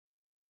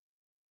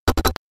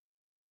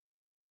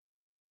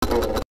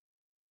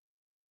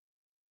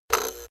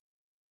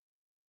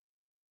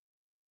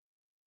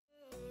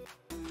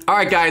All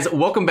right, guys,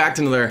 welcome back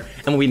to another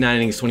MLB 9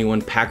 Innings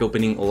 21 pack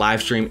opening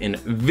live stream and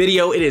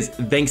video. It is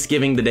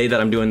Thanksgiving, the day that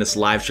I'm doing this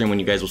live stream. When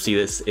you guys will see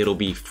this, it'll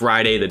be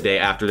Friday, the day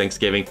after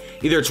Thanksgiving.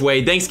 Either which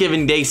way,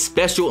 Thanksgiving Day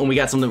special, and we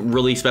got something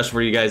really special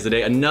for you guys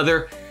today.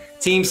 Another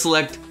Team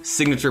Select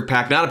signature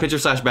pack. Not a pitcher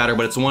slash batter,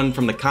 but it's one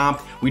from the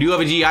comp. We do have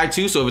a GI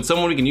too, so if it's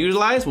someone we can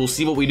utilize, we'll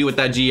see what we do with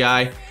that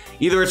GI.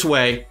 Either which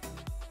way,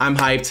 I'm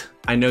hyped.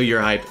 I know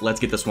you're hyped. Let's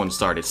get this one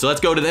started. So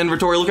let's go to the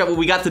inventory. Look at what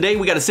we got today.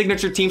 We got a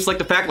signature Team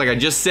Selective pack, like I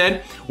just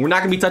said. We're not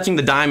gonna be touching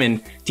the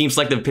diamond Team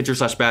Selective pitcher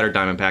slash batter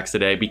diamond packs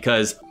today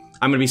because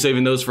I'm gonna be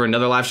saving those for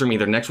another live stream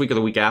either next week or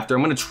the week after.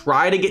 I'm gonna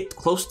try to get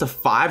close to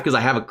 5 because I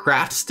have a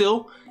craft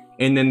still.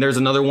 And then there's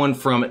another one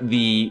from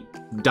the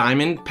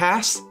diamond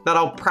pass that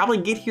I'll probably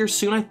get here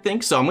soon, I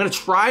think. So I'm gonna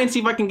try and see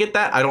if I can get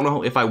that. I don't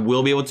know if I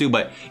will be able to,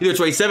 but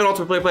either way, 7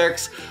 ultimate player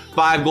packs,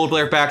 5 gold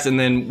player packs, and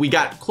then we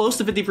got close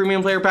to 50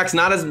 premium player packs.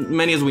 Not as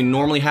many as we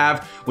normally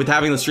have. With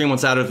having the stream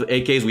once out of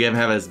AKs, we haven't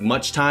had as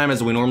much time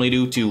as we normally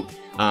do to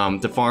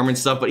farm and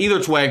stuff. But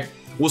either way,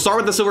 we'll start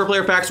with the silver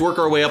player packs, work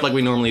our way up like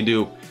we normally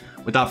do.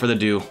 Without further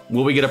ado,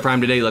 will we get a prime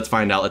today? Let's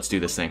find out. Let's do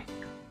this thing.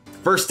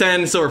 First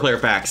 10 silver player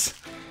packs.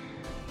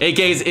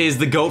 AKs is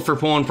the GOAT for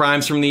pulling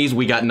primes from these.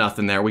 We got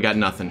nothing there. We got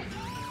nothing.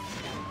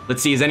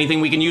 Let's see, is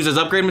anything we can use as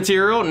upgrade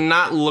material?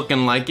 Not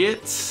looking like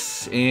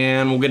it.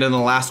 And we'll get into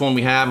the last one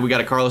we have. We got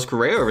a Carlos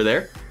Correa over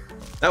there.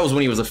 That was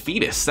when he was a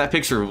fetus. That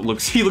picture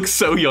looks, he looks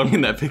so young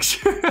in that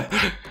picture.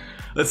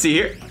 Let's see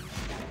here.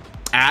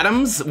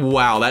 Adams,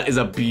 wow, that is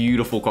a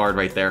beautiful card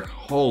right there.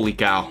 Holy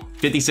cow.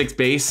 56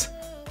 base.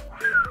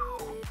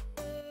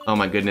 Oh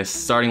my goodness,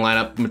 starting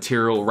lineup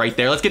material right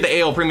there. Let's get the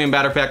AL premium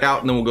batter pack out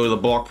and then we'll go to the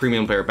bulk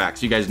premium player pack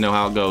so you guys know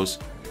how it goes.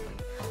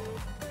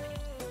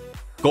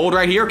 Gold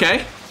right here,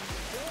 okay.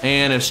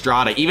 And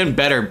Estrada, even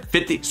better,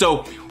 50.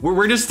 So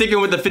we're just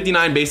sticking with the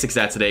 59 basic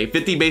stats today.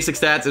 50 basic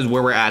stats is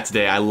where we're at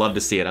today. I love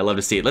to see it, I love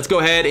to see it. Let's go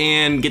ahead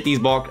and get these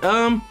bulk.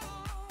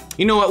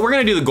 You know what, we're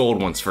gonna do the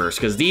gold ones first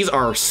because these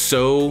are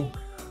so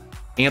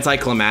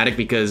anticlimactic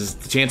because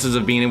the chances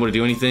of being able to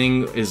do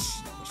anything is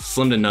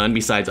slim to none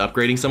besides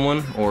upgrading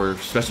someone or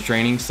special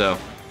training. So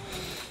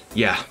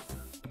yeah,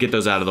 get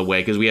those out of the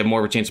way because we have more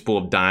of a chance to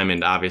pull a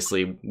diamond.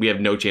 Obviously we have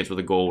no chance with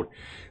a gold.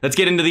 Let's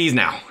get into these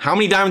now. How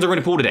many diamonds are we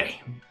gonna pull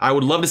today? I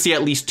would love to see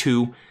at least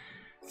 2.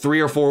 3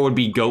 or 4 would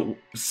be GOAT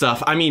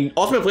stuff. I mean,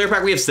 ultimate player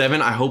pack we have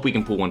 7. I hope we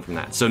can pull one from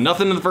that. So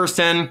nothing in the first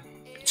 10.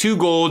 2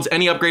 golds.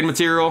 Any upgrade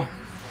material?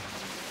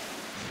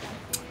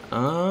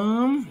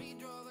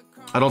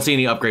 I don't see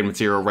any upgrade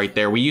material right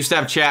there. We used to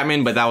have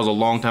Chapman, but that was a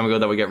long time ago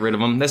that we got rid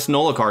of him. This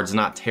Nola card's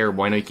not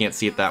terrible. I know you can't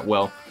see it that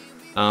well.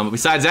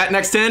 Besides that,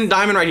 next 10,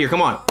 diamond right here.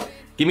 Come on,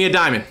 give me a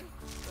diamond.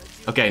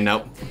 Okay,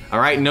 nope. All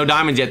right, no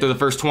diamonds yet through the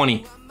first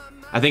 20.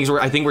 I think we're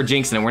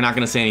jinxing it. We're not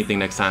gonna say anything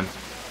next time.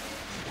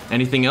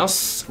 Anything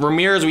else?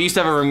 Ramirez, we used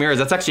to have a Ramirez.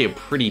 That's actually a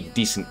pretty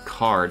decent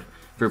card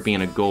for it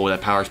being a goal.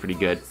 That power's pretty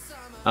good.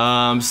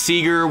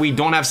 Seager, we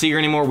don't have Seager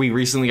anymore. We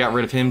recently got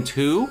rid of him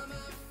too.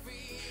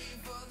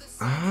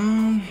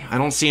 I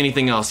don't see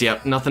anything else.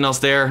 Yep, nothing else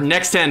there.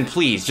 Next 10,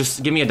 please,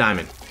 just give me a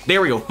diamond. There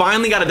we go,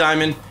 finally got a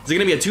diamond. Is it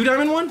gonna be a 2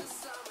 diamond one?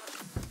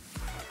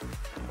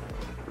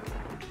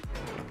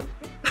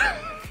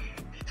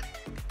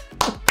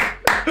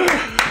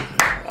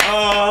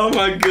 Oh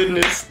my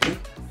goodness.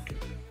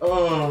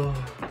 Oh.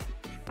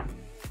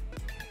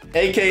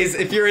 AKs,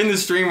 if you're in the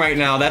stream right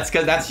now,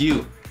 that's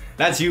you.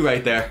 That's you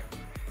right there.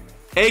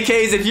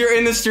 AKs, if you're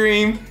in the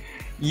stream,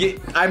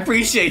 I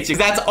appreciate you.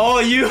 That's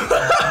all you.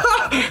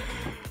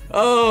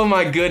 Oh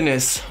my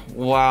goodness.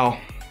 Wow.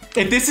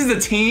 If this is a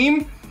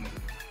team,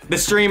 the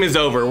stream is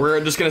over.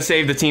 We're just gonna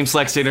save the Team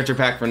Select signature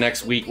pack for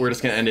next week. We're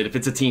just gonna end it if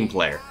it's a team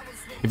player.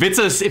 If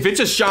it's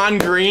a Sean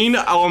Green,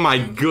 oh my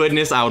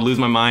goodness, I would lose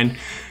my mind.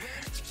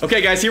 Okay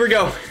guys, here we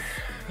go.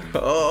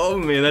 Oh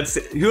man, that's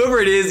whoever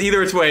it is, either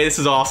which way, this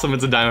is awesome.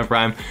 It's a diamond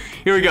prime.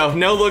 Here we go.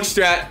 No look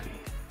strat.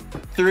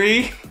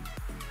 3,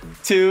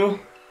 2,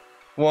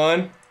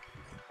 1.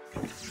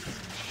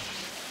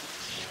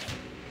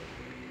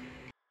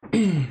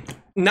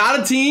 Not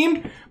a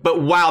team,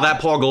 but wow,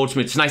 that Paul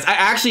Goldschmidt's nice. I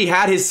actually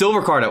had his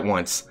silver card at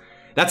once.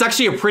 That's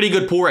actually a pretty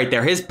good pull right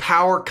there. His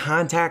power,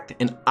 contact,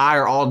 and eye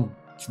are all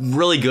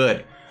really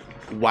good.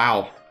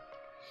 Wow.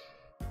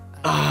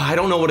 I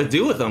don't know what to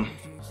do with him.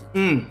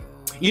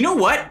 You know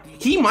what?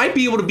 He might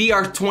be able to be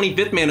our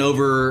 25th man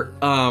over,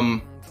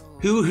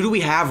 who do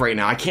we have right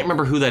now? I can't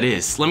remember who that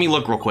is. Let me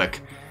look real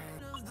quick.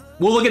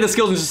 We'll look at the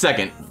skills in just a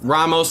second.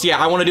 Ramos, yeah,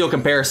 I want to do a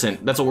comparison.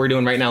 That's what we're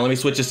doing right now. Let me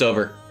switch this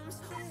over.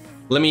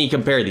 Let me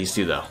compare these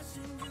two though.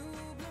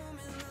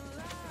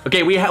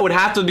 Okay, we would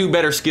have to do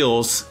better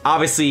skills.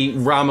 Obviously,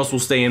 Ramos will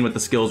stay in with the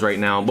skills right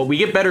now, but we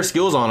get better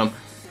skills on him.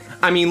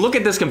 I mean, look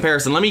at this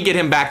comparison. Let me get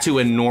him back to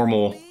a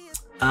normal.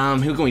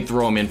 Who can we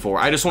throw him in for?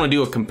 I just want to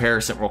do a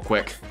comparison real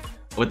quick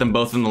with them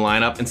both in the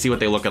lineup and see what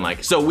they're looking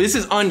like. So this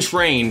is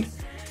untrained.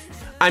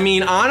 I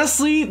mean,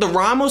 honestly, the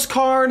Ramos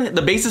card,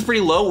 the base is pretty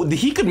low.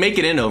 He could make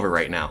it in over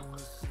right now.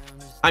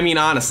 I mean,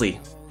 honestly,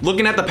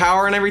 looking at the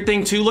power and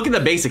everything too, look at the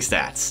basic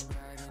stats.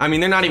 I mean,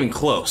 they're not even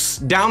close.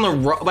 Down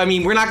the, I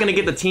mean, we're not gonna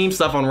get the team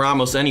stuff on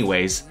Ramos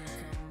anyways.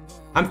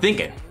 I'm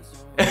thinking.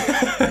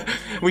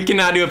 We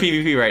cannot do a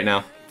PvP right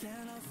now.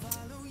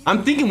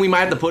 I'm thinking we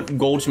might have to put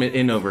Goldschmidt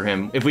in over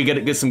him if we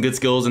get some good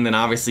skills and then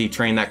obviously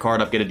train that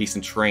card up, get a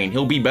decent train.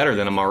 He'll be better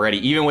than him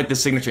already, even with the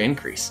signature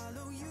increase.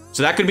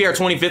 So that could be our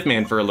 25th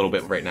man for a little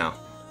bit right now.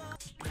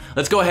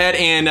 Let's go ahead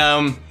and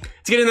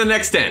let's get into the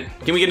next 10.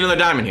 Can we get another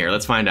diamond here?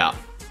 Let's find out.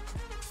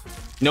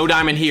 No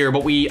diamond here,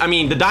 but I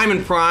mean, the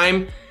diamond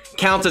prime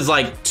counts as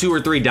like 2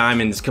 or 3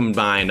 diamonds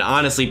combined.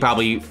 Honestly,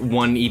 probably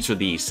 1 each of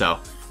these, so.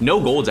 No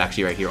golds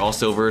actually right here, all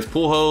silvers.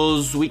 Pool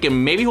hose, we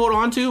can maybe hold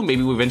on to.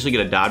 Maybe we eventually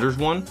get a Dodgers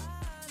one.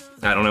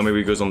 I don't know, maybe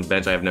it goes on the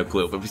bench, I have no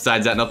clue. But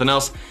besides that, nothing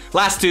else.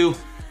 Last 2,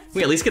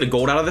 we at least get a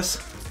gold out of this?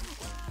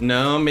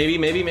 No,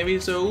 maybe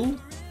so.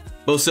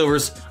 Both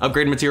silvers,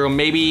 upgrade material,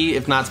 maybe,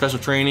 if not special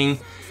training.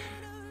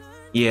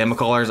 Yeah,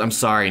 McCullers, I'm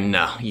sorry,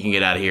 no, you can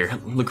get out of here.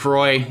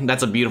 LaCroix,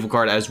 that's a beautiful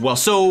card as well.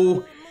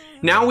 So,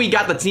 now we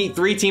got the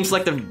 3 team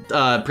selective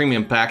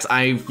premium packs.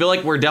 I feel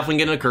like we're definitely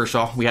getting a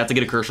Kershaw. We have to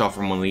get a Kershaw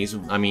from one of these.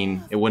 I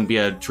mean, it wouldn't be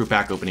a true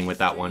pack opening with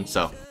that one,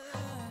 so.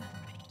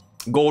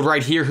 Gold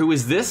right here, who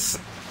is this?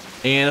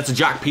 And that's a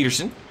Jock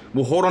Peterson.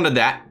 We'll hold on to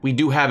that. We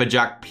do have a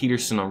Jock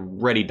Peterson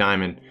already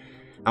diamond.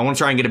 I want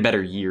to try and get a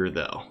better year,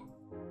 though.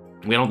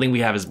 We don't think we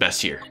have his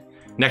best year.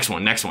 Next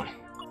one.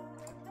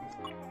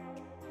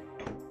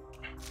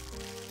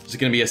 Is it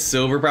going to be a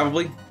silver,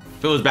 probably?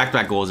 If it was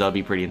back-to-back golds, that would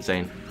be pretty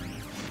insane.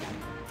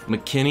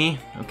 McKinney,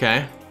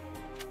 okay.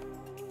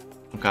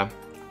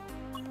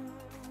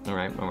 All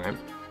right.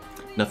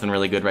 Nothing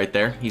really good right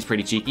there. He's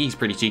pretty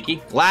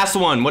cheeky. Last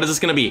one, what is this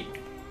gonna be?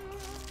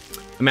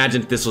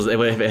 Imagine if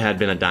it had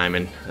been a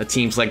diamond. A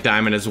team select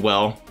diamond as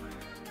well.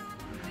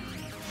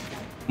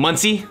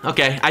 Muncie,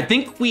 okay. I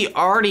think we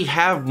already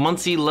have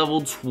Muncie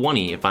level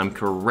 20, if I'm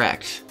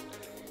correct.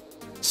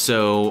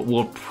 So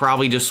we'll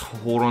probably just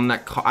hold on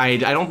that card.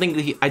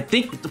 I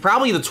think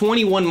probably the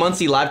 21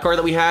 Muncie live card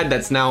that we had,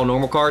 that's now a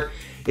normal card.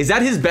 Is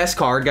that his best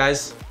card,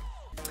 guys?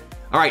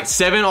 All right,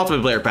 7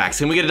 ultimate player packs.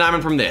 Can we get a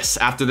diamond from this?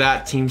 After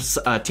that, team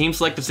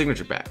selective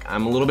signature pack.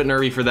 I'm a little bit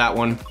nervy for that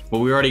one, but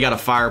we already got a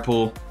fire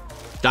pool.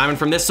 Diamond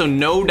from this, so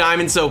no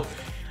diamond. So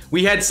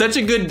we had such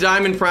a good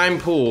diamond prime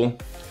pool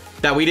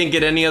that we didn't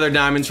get any other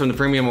diamonds from the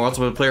premium or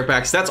ultimate player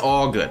packs. That's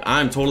all good.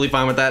 I'm totally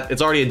fine with that.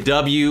 It's already a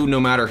W no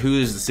matter who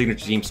is the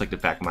signature team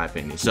selected pack in my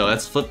opinion. So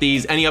let's flip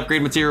these. Any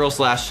upgrade material /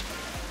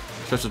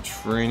 special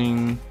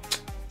training.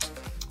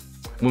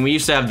 When we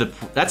used to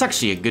have that's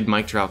actually a good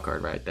Mike Trout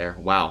card right there.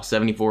 Wow,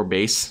 74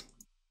 base.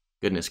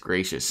 Goodness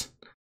gracious.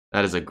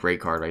 That is a great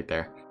card right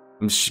there.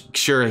 I'm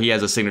sure he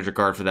has a signature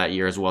card for that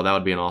year as well. That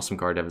would be an awesome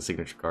card to have a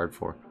signature card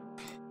for.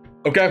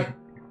 Okay,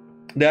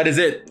 that is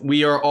it.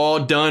 We are all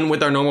done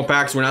with our normal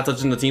packs. We're not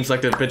touching the team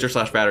selective pitcher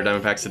 / batter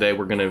diamond packs today.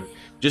 We're gonna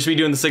just be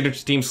doing the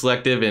signature team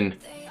selective, and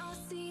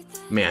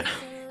man,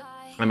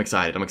 I'm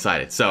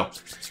excited. So,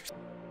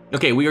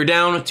 okay, we are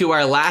down to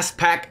our last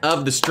pack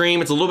of the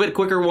stream. It's a little bit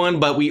quicker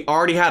one, but we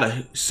already had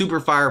a super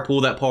fire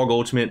pool, that Paul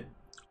Goldschmidt.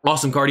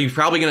 Awesome card. He's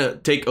probably gonna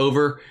take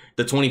over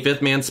the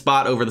 25th man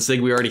spot over the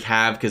Sig we already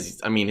have, because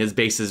I mean his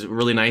base is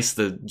really nice.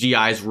 The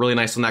GI is really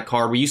nice on that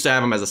card. We used to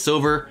have him as a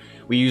silver.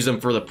 We use him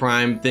for the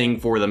prime thing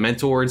for the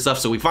mentor and stuff.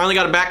 So we finally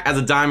got him back as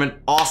a diamond.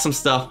 Awesome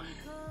stuff.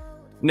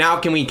 Now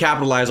can we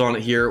capitalize on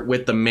it here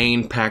with the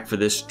main pack for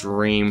this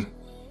stream?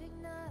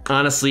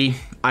 Honestly,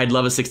 I'd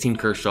love a 16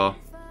 Kershaw.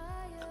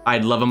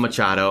 I'd love a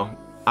Machado.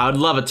 I'd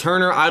love a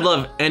Turner. I'd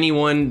love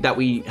anyone that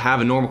we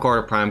have a normal card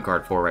or prime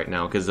card for right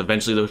now, because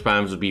eventually those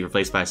primes would be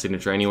replaced by a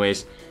signature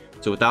anyways.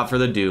 So without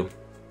further ado,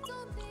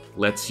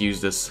 let's use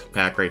this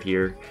pack right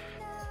here.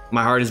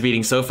 My heart is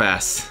beating so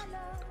fast.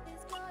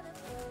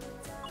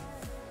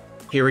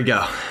 Here we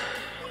go.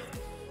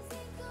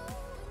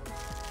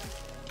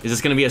 Is this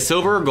gonna be a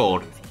silver or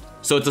gold?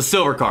 So it's a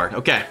silver card,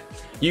 okay.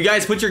 You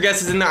guys put your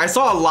guesses in there. I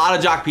saw a lot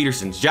of Jock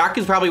Petersons. Jock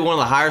is probably one of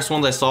the highest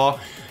ones I saw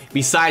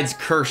besides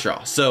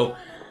Kershaw. So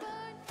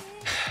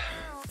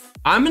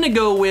I'm gonna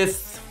go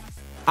with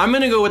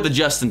the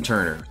Justin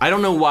Turner. I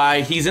don't know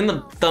why. He's in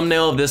the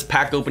thumbnail of this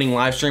pack opening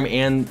live stream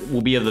and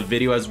will be of the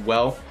video as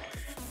well.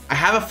 I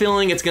have a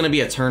feeling it's gonna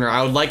be a Turner.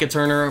 I would like a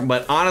Turner,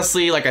 but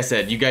honestly, like I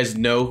said, you guys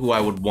know who I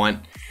would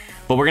want.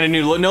 But we're gonna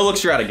do no look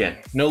strat again.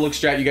 No look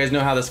strat, you guys know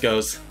how this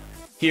goes.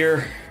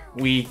 Here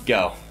we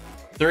go.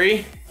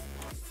 3,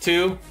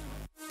 2,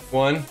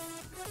 1.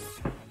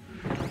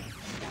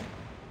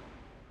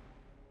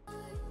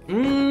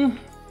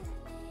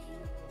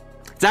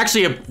 It's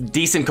actually a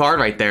decent card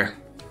right there.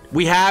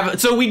 We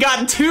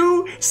got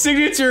 2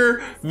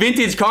 signature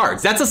vintage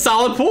cards. That's a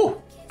solid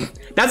pull.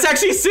 That's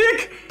actually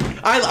sick.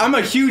 I'm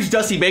a huge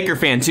Dusty Baker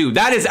fan too.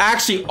 That is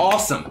actually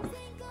awesome.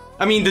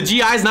 I mean, the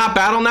GI is not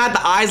bad on that.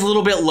 The eye's a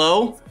little bit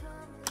low,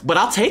 but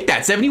I'll take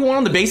that. 71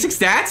 on the basic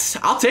stats.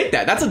 I'll take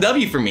that. That's a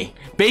W for me.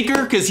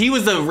 Baker, because he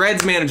was the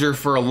Reds manager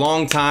for a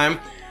long time.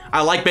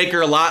 I like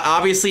Baker a lot.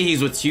 Obviously,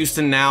 he's with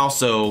Houston now,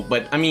 so,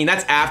 but I mean,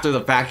 that's after the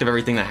fact of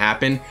everything that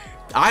happened.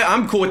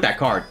 I'm cool with that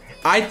card.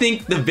 I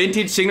think the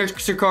vintage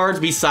signature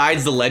cards,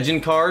 besides the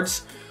legend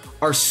cards,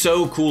 are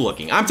so cool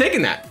looking. I'm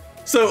taking that.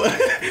 So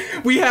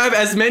we have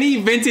as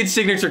many vintage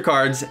signature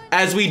cards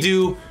as we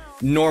do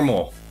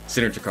normal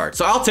signature card.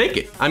 So I'll take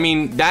it. I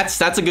mean, that's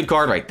a good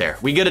card right there.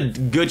 We get a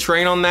good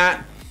train on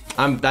that.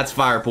 That's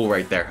fire pool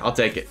right there. I'll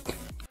take it.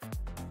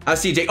 I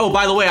see Jake. Oh,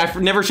 by the way, I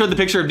never showed the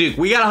picture of Duke.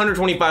 We got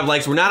 125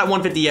 likes. We're not at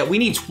 150 yet. We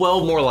need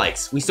 12 more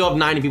likes. We still have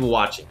 90 people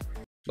watching.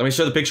 Let me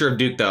show the picture of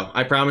Duke though.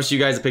 I promised you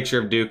guys a picture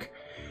of Duke.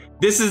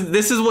 This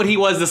is what he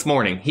was this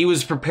morning. He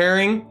was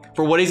preparing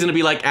for what he's gonna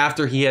be like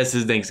after he has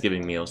his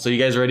Thanksgiving meal. So you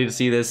guys ready to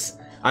see this?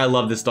 I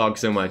love this dog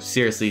so much.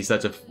 Seriously, he's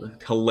such a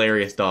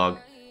hilarious dog.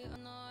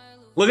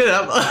 Look at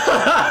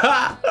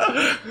that.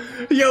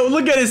 Yo,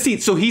 look at his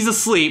teeth. So he's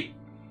asleep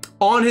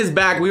on his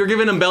back. We were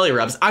giving him belly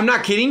rubs. I'm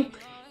not kidding.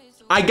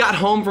 I got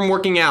home from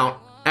working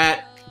out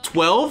at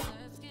 12,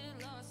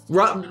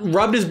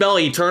 rubbed his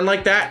belly, turned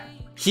like that.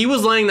 He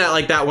was laying that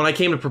like that when I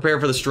came to prepare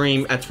for the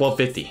stream at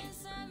 12:50.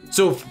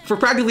 So for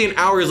practically an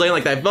hour, he was laying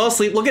like that. I fell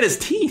asleep. Look at his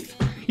teeth.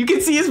 You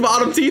can see his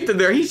bottom teeth in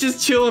there. He's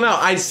just chilling out.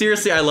 I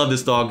love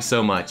this dog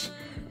so much.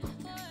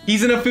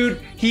 He's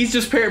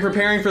just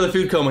preparing for the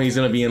food coma he's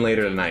gonna be in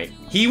later tonight.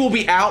 He will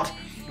be out.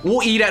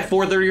 We'll eat at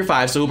 4:30 or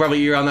 5, so we'll probably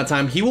eat around that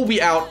time. He will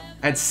be out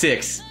at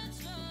 6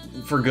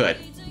 for good.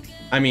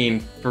 I mean,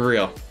 for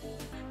real.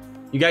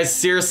 You guys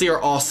seriously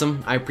are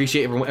awesome. I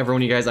appreciate everyone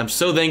of you guys. I'm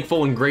so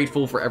thankful and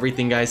grateful for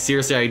everything, guys.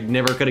 Seriously, I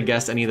never could have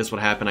guessed any of this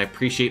would happen. I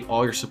appreciate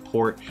all your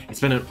support. It's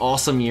been an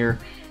awesome year.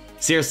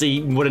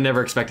 Seriously, would have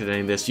never expected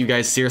any of this. You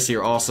guys seriously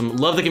are awesome.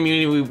 Love the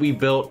community we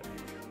built.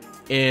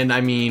 And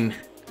I mean,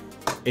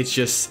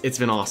 it's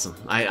been awesome.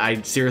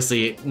 I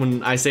seriously,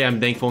 when I say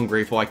I'm thankful and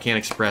grateful, I can't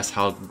express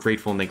how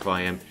grateful and thankful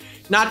I am.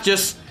 Not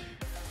just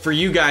for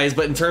you guys,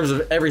 but in terms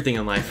of everything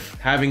in life.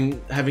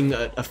 Having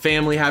a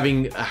family,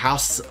 having a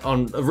house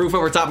on a roof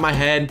over top of my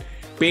head,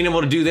 being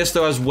able to do this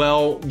though as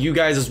well, you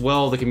guys as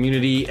well, the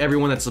community,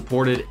 everyone that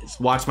supported,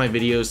 watched my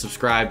videos,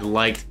 subscribed,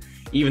 liked,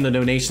 even the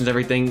donations,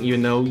 everything,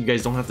 even though you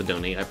guys don't have to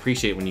donate. I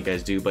appreciate when you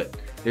guys do, but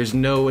there's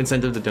no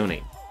incentive to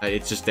donate.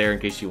 It's just there in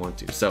case you want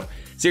to. So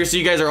seriously,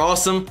 you guys are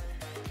awesome.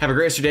 Have a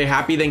great rest of your day.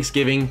 Happy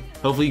Thanksgiving.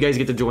 Hopefully you guys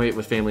get to enjoy it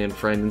with family and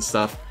friends and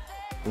stuff.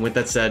 And with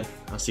that said,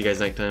 I'll see you guys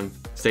next time.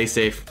 Stay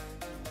safe.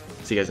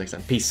 See you guys next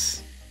time.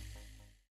 Peace.